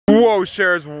Whoa,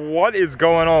 Shares, what is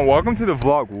going on? Welcome to the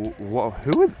vlog. Whoa,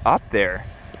 who is up there?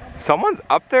 Someone's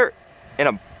up there in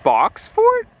a box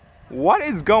fort? What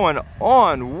is going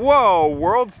on? Whoa,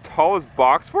 world's tallest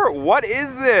box fort? What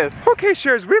is this? Okay,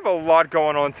 Shares, we have a lot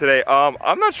going on today.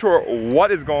 I'm not sure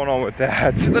what is going on with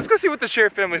that. Let's go see what the Share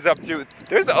family's up to.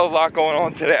 There's a lot going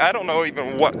on today. I don't know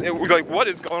even what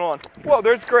is going on. Whoa,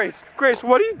 there's Grace. Grace,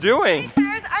 what are you doing? Hey,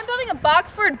 Shares, I'm building a box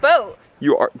fort boat.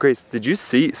 You are, Grace, did you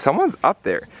see? Someone's up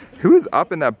there. Who is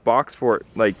up in that box fort,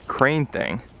 like, crane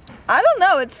thing? I don't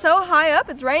know, it's so high up,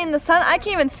 it's right in the sun, I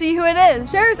can't even see who it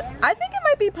is. Shares, I think it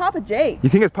might be PapaJake. You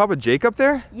think it's PapaJake up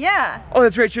there? Yeah. Oh,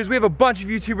 that's right, Shares. We have a bunch of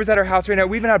YouTubers at our house right now.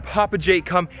 We even had PapaJake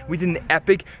come. We did an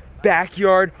epic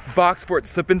backyard box fort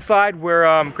slip and slide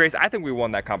where, Grace, I think we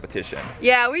won that competition.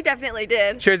 Yeah, we definitely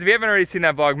did. Shares, if you haven't already seen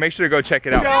that vlog, make sure to go check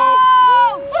it out.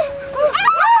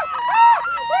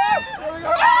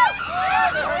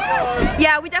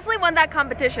 Yeah, we definitely won that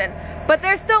competition, but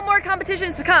there's still more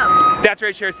competitions to come. That's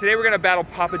right, Shares. Today we're gonna battle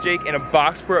PapaJake in a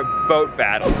box fort boat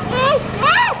battle.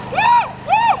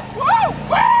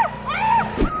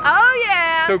 Oh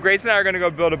yeah! So Grace and I are gonna go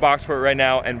build a box fort right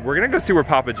now, and we're gonna go see where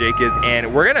PapaJake is,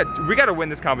 and we gotta win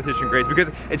this competition, Grace, because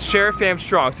it's Share Fam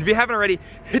Strong. So if you haven't already,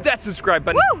 hit that subscribe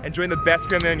button and join the best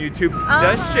family on YouTube,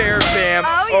 the Share Fam.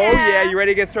 Oh yeah. You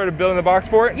ready to get started building the box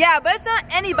fort? Yeah, but it's not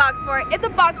any box fort, it's a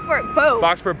box fort boat.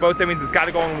 Box fort boats, that means it's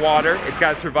gotta go in water, it's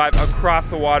gotta survive across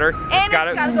the water. And it's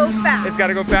gotta go fast. It's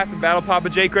gotta go fast and battle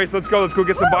PapaJake. Grace, let's go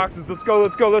get some boxes. Let's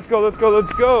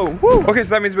go. Woo. Okay, so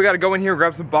that means we gotta go in here and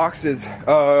grab some boxes.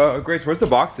 Grace, where's the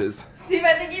boxes? Steve,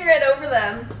 I think you ran over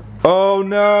them. Oh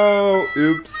no,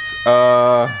 oops.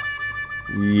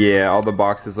 Yeah, all the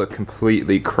boxes look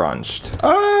completely crunched.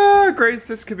 Grace,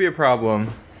 this could be a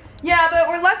problem. Yeah, but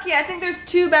we're lucky. I think there's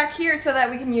 2 back here so that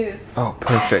we can use. Oh,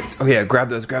 perfect. Oh yeah, grab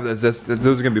those.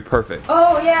 Those are gonna be perfect.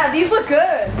 Oh yeah, these look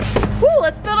good. Woo,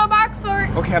 let's build a box fort.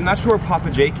 Okay, I'm not sure what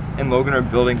PapaJake and Logan are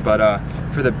building, but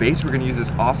for the base, we're gonna use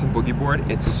this awesome boogie board.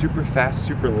 It's super fast,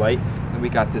 super light, and we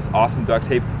got this awesome duct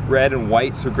tape, red and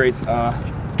white. So Grace,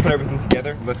 let's put everything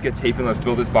together. Let's get tape and let's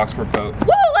build this box fort boat.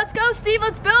 Woo, let's go, Steve.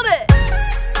 Let's build it.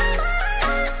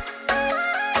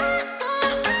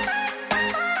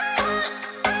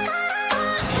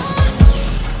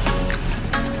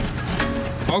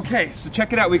 Okay, so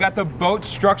check it out. We got the boat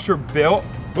structure built.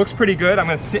 Looks pretty good. I'm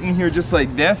gonna sit in here just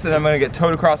like this, and I'm gonna get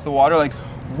towed across the water like,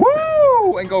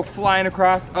 woo, and go flying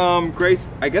across. Grace,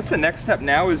 I guess the next step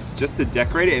now is just to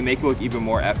decorate it and make it look even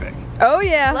more epic. Oh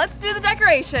yeah. Let's do the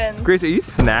decorations. Grace, are you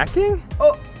snacking?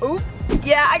 Oh, oops.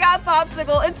 Yeah, I got a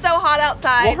popsicle. It's so hot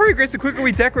outside. Well, hurry, Grace. The quicker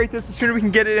we decorate this, the sooner we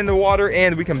can get it in the water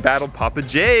and we can battle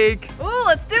PapaJake. Ooh,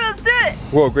 let's do it.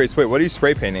 Whoa, Grace, wait, what are you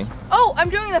spray painting? Oh, I'm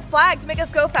doing the flag to make us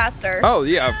go faster. Oh,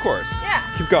 yeah, of course. Yeah.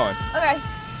 Keep going. Okay.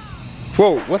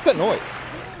 Whoa, what's that noise?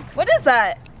 What is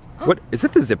that? What, is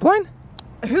it the zip line?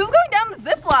 Who's going down the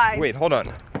zip line? Wait, hold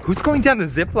on. Who's going down the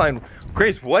zip line?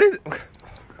 Grace, what is it?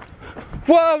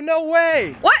 Whoa, no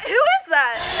way! What? Who is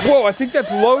that? Whoa, I think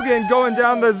that's Logan going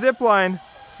down the zip line.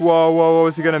 Whoa,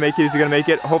 is he gonna make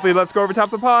it? Hopefully, let's go over top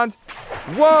the pond.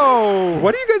 Whoa,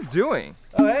 what are you guys doing?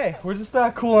 Oh hey, we're just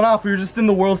cooling off. We were just in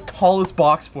the world's tallest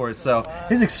box fort, so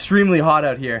it's extremely hot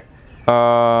out here.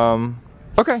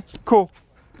 Okay, cool.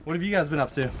 What have you guys been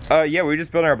up to? Yeah, we were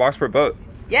just building our box fort boat.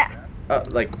 Yeah.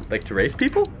 Like to race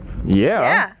people? Yeah.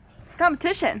 Yeah, it's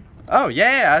competition. Oh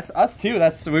yeah, us too.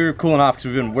 We were cooling off because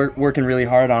we've been working really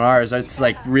hard on ours. It's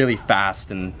like really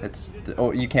fast, and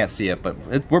you can't see it, but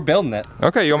we're building it.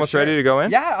 Okay, you almost ready to go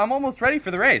in? Yeah, I'm almost ready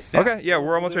for the race. Yeah. Okay, yeah,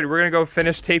 we're almost ready. We're gonna go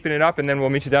finish taping it up, and then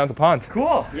we'll meet you down at the pond.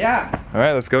 Cool. Yeah. All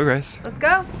right, let's go, Grace. Let's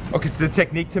go. Okay, so the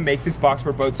technique to make this box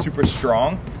fort boat super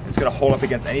strong, it's gonna hold up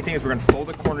against anything, is we're gonna fold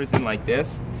the corners in like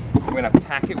this. We're gonna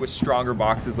pack it with stronger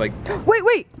boxes like.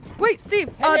 Wait, Steve.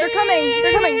 They're coming.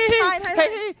 Hide.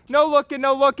 Hey, no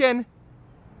looking.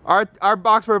 Our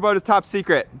box fort boat is top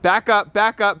secret. Back up.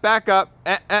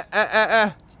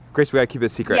 Grace, we gotta keep it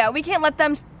secret. Yeah, we can't let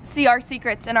them see our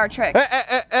secrets and our tricks. I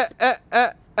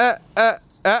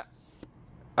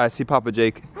see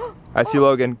PapaJake. I see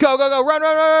Logan. Go, run,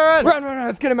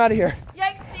 let's get him out of here.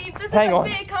 Yikes, Steve, this is Hang a on.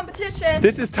 big competition.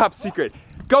 This is top secret.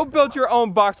 Go build your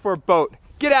own box fort boat.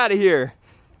 Get out of here.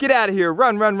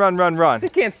 Run. They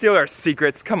can't steal our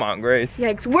secrets. Come on, Grace.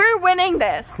 Yikes, we're winning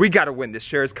this. We gotta win this.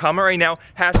 Shares, comment right now.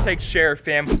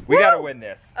 #ShareFam. We gotta win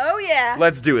this. Oh yeah.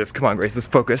 Let's do this. Come on, Grace. Let's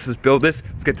focus. Let's build this.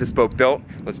 Let's get this boat built.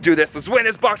 Let's do this. Let's win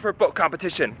this box fort boat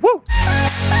competition. Woo!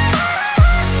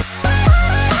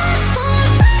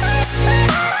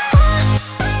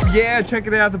 Yeah, check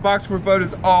it out. The box fort boat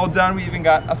is all done. We even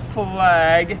got a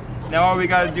flag. Now all we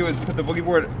gotta do is put the boogie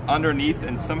board underneath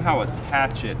and somehow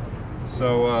attach it.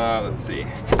 So let's see.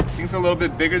 I think it's a little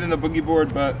bit bigger than the boogie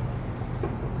board, but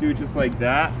do it just like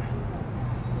that.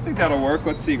 I think that'll work.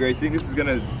 Let's see, Grace. You think this is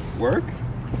gonna work?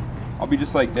 I'll be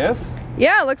just like this.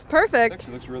 Yeah, it looks perfect.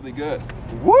 Actually looks really good.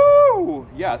 Woo!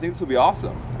 Yeah, I think this will be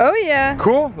awesome. Oh yeah.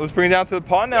 Cool. Let's bring it down to the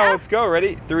pond now. Yeah. Let's go.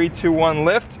 Ready? 3, 2, 1,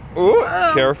 lift. Ooh,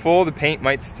 careful. The paint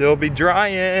might still be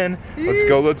drying. Let's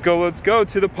go. Let's go. Let's go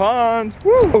to the pond.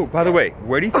 Woo! Oh, by the way,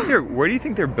 where do you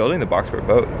think they're building the box for a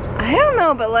boat? I don't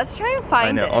know, but let's try and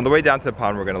find it. I know. On the way down to the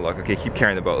pond, we're gonna look. Okay, keep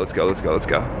carrying the boat. Let's go. Let's go. Let's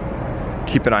go.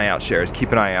 Keep an eye out, Sharers.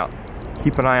 Keep an eye out.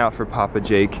 Keep an eye out for Papa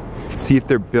Jake. See if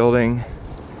they're building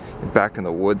back in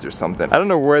the woods or something. I don't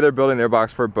know where they're building their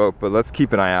box for a boat, but let's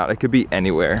keep an eye out. It could be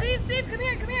anywhere. Steve, come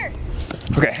here, come here.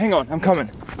 Okay, hang on, I'm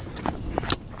coming.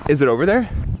 Is it over there?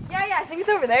 Yeah, I think it's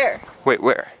over there. Wait,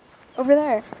 where? Over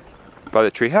there. By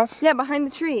the treehouse? Yeah,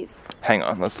 behind the trees. Hang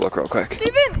on, let's look real quick.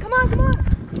 Steven, come on, come on.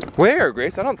 Where,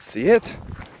 Grace? I don't see it.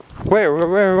 Where?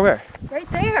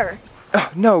 Right there.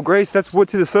 Oh, no, Grace, that's wood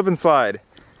to the slip and slide.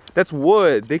 That's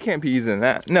wood. They can't be using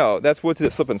that. No, that's wood to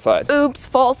the slip and slide. Oops,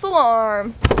 false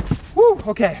alarm. Woo,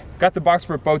 okay. Got the box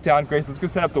for a boat down. Grace, let's go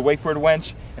set up the wakeboard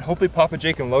winch, and hopefully Papa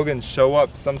Jake and Logan show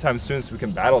up sometime soon so we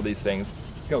can battle these things.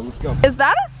 Let's go, let's go. Is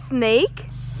that a snake?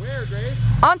 Where, Grace?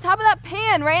 On top of that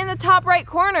pan, right in the top right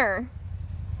corner.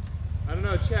 I don't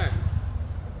know, check.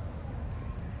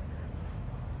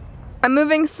 I'm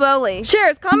moving slowly.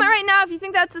 Sharers, comment right now if you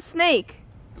think that's a snake.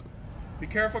 Be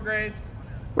careful, Grace.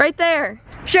 Right there.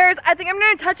 Sharers, I think I'm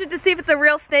gonna touch it to see if it's a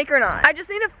real snake or not. I just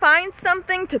need to find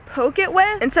something to poke it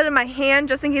with instead of my hand,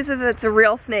 just in case if it's a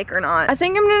real snake or not. I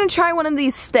think I'm gonna try one of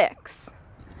these sticks.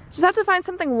 Just have to find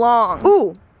something long.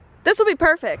 Ooh, this will be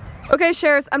perfect. Okay,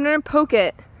 Sharers, I'm gonna poke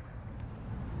it.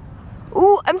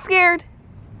 Ooh, I'm scared.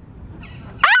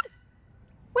 Ah!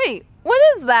 Wait, what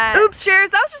is that? Oops,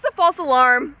 Sharers, that was just a false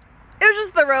alarm. It was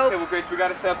just the rope. Okay, well, Grace, we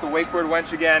gotta set up the wakeboard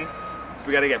winch again. So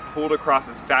we gotta get pulled across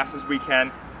as fast as we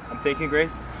can. I'm thinking,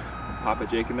 Grace, when Papa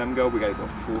Jake and them go, we gotta go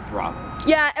full throttle.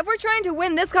 Yeah, if we're trying to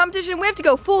win this competition, we have to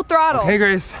go full throttle. Okay,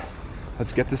 Grace,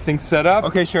 let's get this thing set up.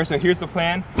 Okay, sure, so here's the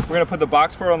plan. We're gonna put the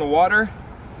box fort on the water.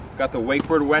 We've got the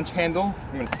wakeboard winch handle.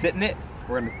 I'm gonna sit in it.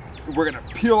 We're gonna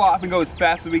peel off and go as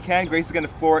fast as we can. Grace is gonna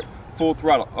floor it full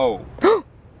throttle. Oh.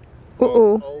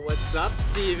 Uh-oh. Oh, what's up,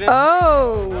 Steven?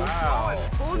 Oh. Wow.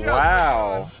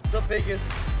 Wow. The biggest,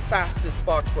 fastest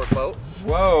box sport boat.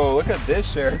 Whoa, look at this,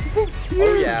 Cher.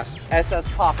 Oh yeah. SS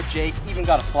Papa Jake even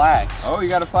got a flag. Oh, you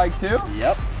got a flag too?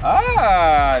 Yep.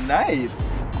 Ah, nice.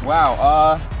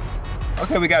 Wow.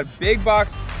 Okay, we got big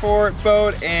box sport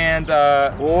boat and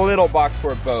little box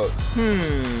sport boat.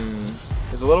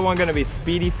 Is the little one gonna be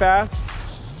speedy fast?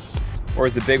 Or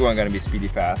is the big one gonna be speedy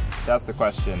fast? That's the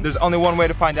question. There's only one way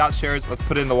to find out, Sharers. Let's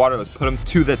put it in the water. Let's put them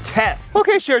to the test.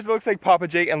 Okay, Sharers, it looks like Papa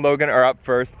Jake and Logan are up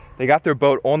first. They got their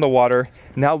boat on the water.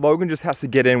 Now Logan just has to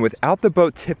get in without the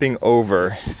boat tipping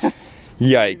over.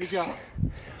 Yikes.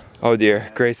 Oh dear,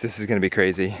 Grace, this is gonna be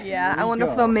crazy. Yeah, I wonder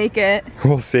if they'll make it.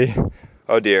 We'll see.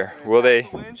 Oh dear, will they?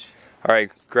 All right,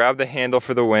 grab the handle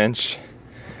for the winch.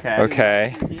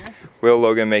 Okay. Will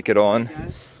Logan make it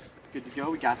on? Good to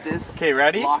go, we got this. Okay,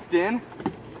 ready? Locked in.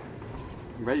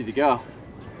 I'm ready to go. All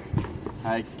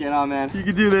right, get on, man. You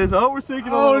can do this. Oh, we're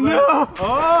sinking a little bit.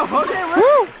 Oh, okay,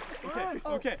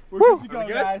 we're okay. We're good to go,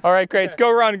 guys. All right, Grace,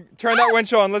 go run. Turn that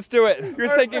winch on. Let's do it.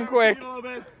 You're sinking quick.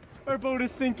 Our boat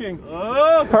is sinking.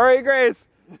 Oh. Hurry, Grace.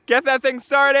 Get that thing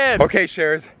started. Okay,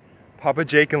 Sharers. Papa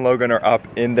Jake and Logan are up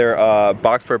in their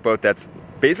box fort boat that's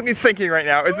basically sinking right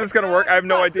now. Is this gonna work? I have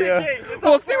no idea.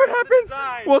 We'll see what happens.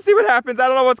 We'll see what happens. I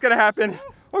don't know what's gonna happen.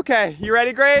 Okay, you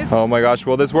ready, Grace? Oh my gosh,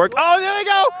 will this work? Oh, there they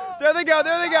go! There they go,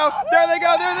 there they go, there they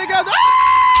go, there they go!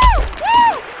 Ah!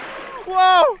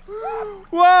 Whoa!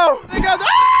 Whoa! There they go!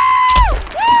 Ah!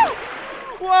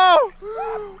 Whoa!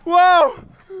 Whoa!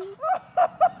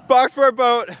 Box fort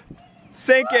boat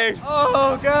sinking.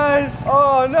 Oh, guys!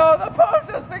 Oh no, the boat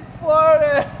just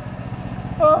exploded!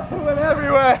 Oh, it went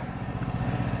everywhere.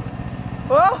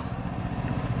 Well,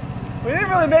 we didn't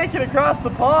really make it across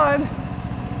the pond.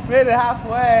 Made it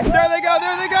halfway. There they go,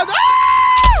 there they go. Ah!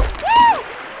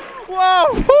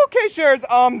 Whoa! Okay, Sharers,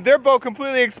 their boat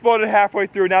completely exploded halfway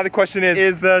through. Now the question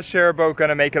is the Sharer boat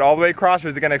gonna make it all the way across, or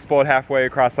is it gonna explode halfway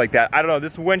across like that? I don't know,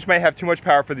 this winch might have too much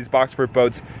power for these box fort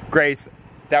boats. Grace,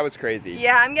 that was crazy.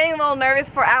 Yeah, I'm getting a little nervous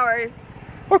for hours.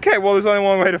 Okay, well there's only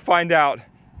one way to find out.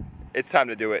 It's time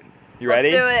to do it. You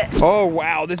ready? Let's do it. Oh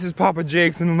wow, this is Papa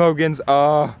Jake's and Logan's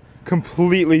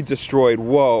completely destroyed.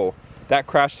 Whoa, that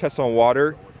crash test on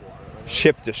water,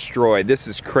 ship destroyed. This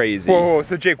is crazy. Whoa,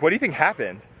 so Jake, what do you think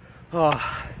happened?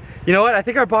 Oh, you know what? I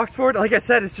think our box fort, like I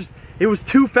said, it was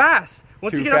too fast.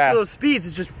 Once you get up to those speeds,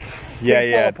 it just Yeah,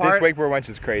 Things fall apart. this wakeboard winch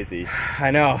is crazy.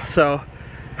 I know. So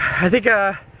I think if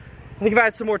I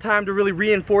had some more time to really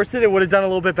reinforce it, it would have done a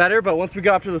little bit better. But once we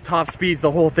got up to those top speeds,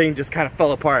 the whole thing just kind of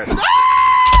fell apart.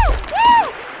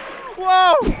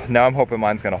 Whoa! Now I'm hoping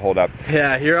mine's gonna hold up.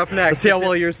 Yeah, you're up next. Let's see how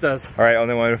well yours does. All right,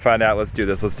 only one to find out. Let's do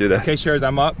this. Let's do this. Okay, Shares,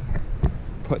 I'm up.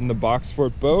 Putting the box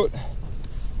fort boat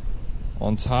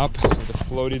on top of the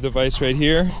floaty device right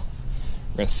here.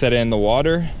 We're gonna set it in the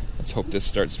water. Let's hope this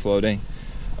starts floating.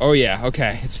 Oh yeah,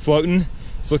 okay, it's floating.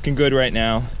 It's looking good right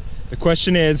now. The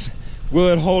question is, will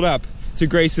it hold up to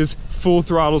Grace's full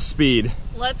throttle speed?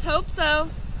 Let's hope so.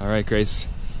 All right, Grace,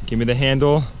 give me the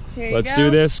handle. Here you Let's go. do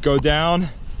this, go down.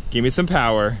 Give me some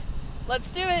power.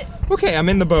 Let's do it. Okay, I'm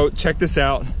in the boat, check this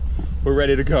out. We're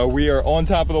ready to go. We are on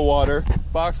top of the water.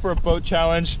 Box fort boat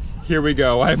challenge. Here we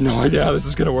go. I have no idea how this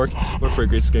is gonna work. I'm afraid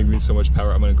Grace is gonna give me so much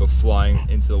power, I'm gonna go flying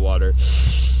into the water.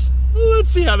 Let's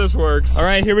see how this works. All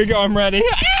right, here we go, I'm ready.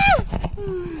 Ah!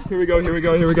 Here we go, here we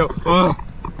go, here we go. Oh,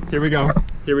 here we go,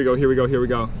 here we go, here we go, here we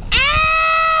go.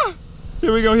 Ah!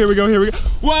 Here we go, here we go, here we go.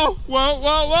 Whoa, whoa,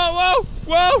 whoa, whoa, whoa,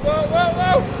 whoa, whoa, whoa, whoa,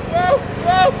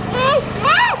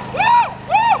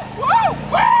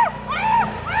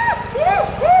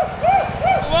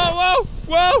 whoa,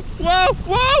 whoa, whoa,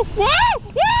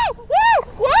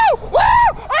 whoa, whoa,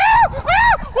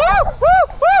 whoa,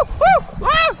 whoa, whoa,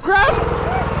 whoa, crash!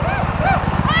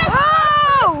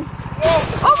 Oh!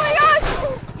 Oh my gosh!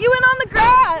 You went on the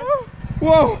grass!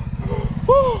 Whoa!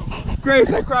 Whoa.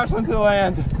 Grace, I crashed onto the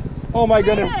land. Oh my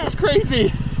goodness, it's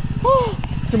crazy.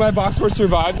 Can my box fort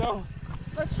survive though?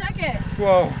 Let's check it.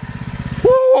 Whoa.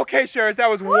 Woo, okay, Shares, that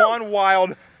was one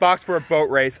wild box fort boat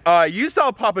race. You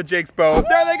saw Papa Jake's boat.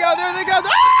 There they go, there they go.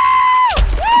 Ah!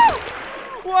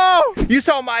 Whoa! You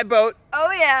saw my boat.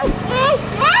 Oh yeah.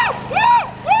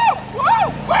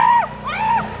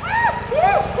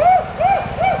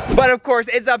 But of course,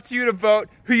 it's up to you to vote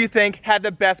who you think had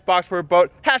the best box fort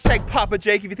boat. Hashtag Papa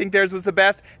Jake if you think theirs was the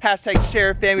best. Hashtag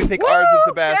Share Fam if you think ours was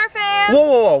the best. Share Fam! Whoa,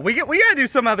 whoa, whoa. We gotta do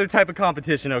some other type of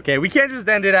competition, okay? We can't just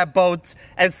end it at boats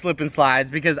and slip and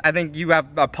slides because I think you have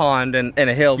a pond and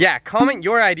a hill. Yeah, comment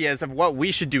your ideas of what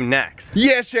we should do next.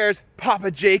 Yeah, Shares.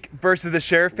 Papa Jake versus the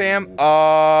Share Fam.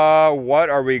 What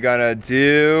are we gonna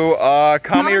do?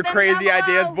 Comment your crazy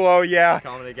ideas below, yeah.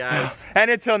 Comment it, guys.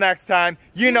 And until next time,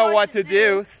 you know what to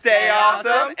do. Stay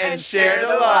awesome and share the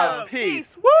love.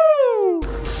 Peace. Woo!